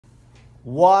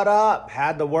What up?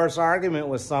 Had the worst argument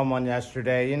with someone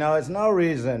yesterday. You know, it's no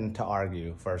reason to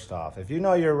argue, first off. If you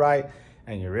know you're right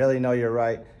and you really know you're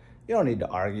right, you don't need to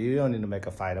argue. You don't need to make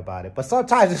a fight about it. But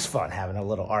sometimes it's fun having a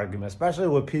little argument, especially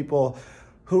with people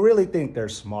who really think they're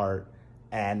smart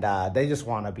and they just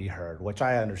want to be heard, which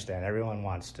I understand. Everyone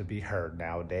wants to be heard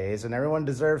nowadays, and everyone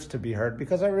deserves to be heard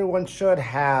because everyone should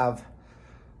have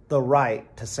the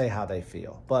right to say how they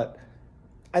feel. But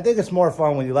I think it's more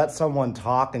fun when you let someone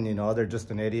talk and you know they're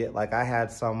just an idiot. Like I had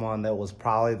someone that was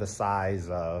probably the size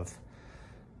of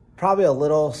probably a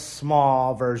little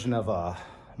small version of a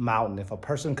mountain. If a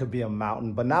person could be a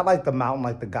mountain, but not like the mountain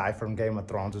like the guy from Game of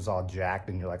Thrones is all jacked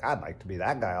and you're like, I'd like to be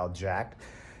that guy all jacked.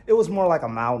 It was more like a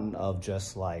mountain of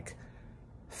just like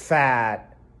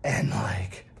fat and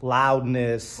like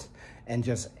loudness and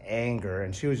just anger.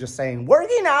 And she was just saying,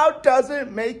 working out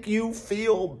doesn't make you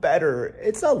feel better.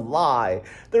 It's a lie.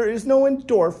 There is no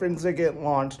endorphins that get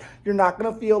launched. You're not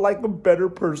going to feel like a better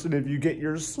person if you get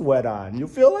your sweat on. You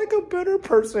feel like a better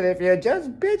person if you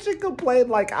just bitch and complain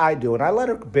like I do. And I let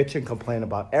her bitch and complain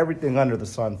about everything under the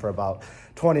sun for about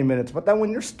 20 minutes. But then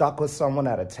when you're stuck with someone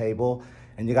at a table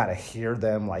and you got to hear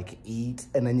them like eat,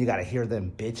 and then you got to hear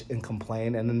them bitch and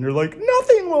complain, and then they're like,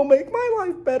 nothing will make my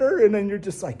life better. And then you're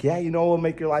just like, yeah, you know what will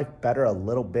make your life better a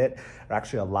little bit, or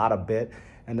actually a lot of bit.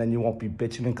 And then you won't be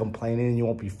bitching and complaining, and you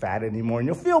won't be fat anymore, and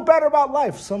you'll feel better about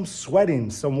life. Some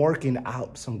sweating, some working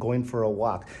out, some going for a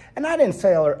walk. And I didn't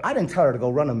tell her to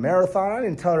go run a marathon. I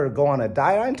didn't tell her to go on a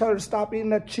diet. I didn't tell her to stop eating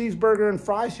that cheeseburger and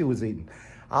fries she was eating.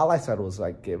 All I said was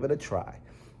like, give it a try.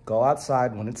 Go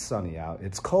outside when it's sunny out.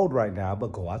 It's cold right now,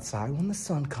 but go outside when the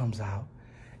sun comes out.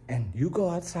 And you go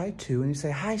outside too, and you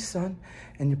say, hi, son.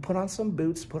 And you put on some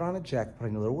boots, put on a jacket, put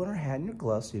on your little winter hat and your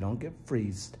gloves so you don't get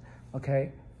freezed,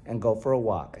 okay? And go for a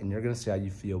walk, and you're gonna see how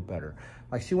you feel better.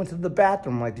 Like she went to the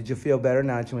bathroom, like, did you feel better?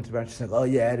 Now she went to the bathroom, she's like, oh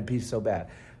yeah, I had to pee so bad.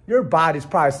 Your body's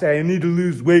probably saying, you need to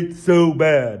lose weight so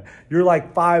bad. You're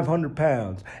like 500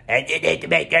 pounds, and you need to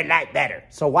make your life better.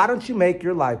 So why don't you make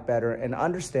your life better and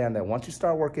understand that once you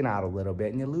start working out a little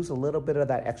bit and you lose a little bit of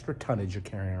that extra tonnage you're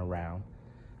carrying around,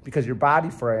 because your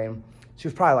body frame, she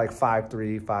was probably like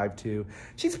 5'3", 5'2".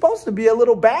 She's supposed to be a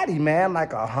little baddie, man, like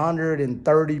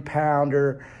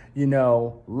 130-pounder, you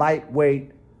know,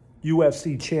 lightweight,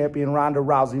 UFC champion, Ronda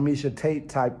Rousey, Misha Tate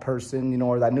type person, you know,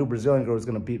 or that new Brazilian girl who's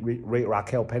going to beat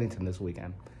Raquel Pennington this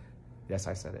weekend. Yes,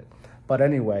 I said it. But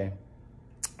anyway,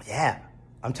 yeah,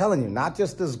 I'm telling you, not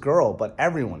just this girl, but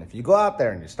everyone. If you go out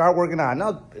there and you start working out, I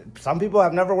know some people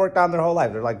have never worked out in their whole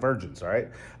life. They're like virgins, all right?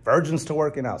 Virgins to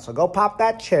working out. So go pop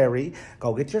that cherry,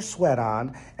 go get your sweat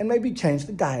on, and maybe change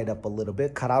the diet up a little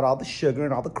bit. Cut out all the sugar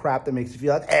and all the crap that makes you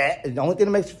feel like, The only thing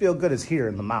that makes you feel good is here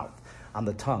in the mouth, on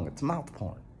the tongue. It's mouth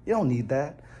porn. You don't need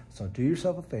that. So do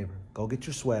yourself a favor. Go get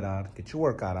your sweat on, get your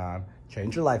workout on,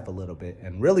 change your life a little bit,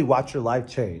 and really watch your life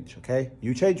change, okay?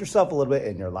 You change yourself a little bit,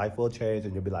 and your life will change,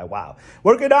 and you'll be like, wow,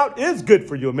 working out is good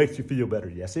for you. It makes you feel better.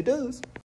 Yes, it does.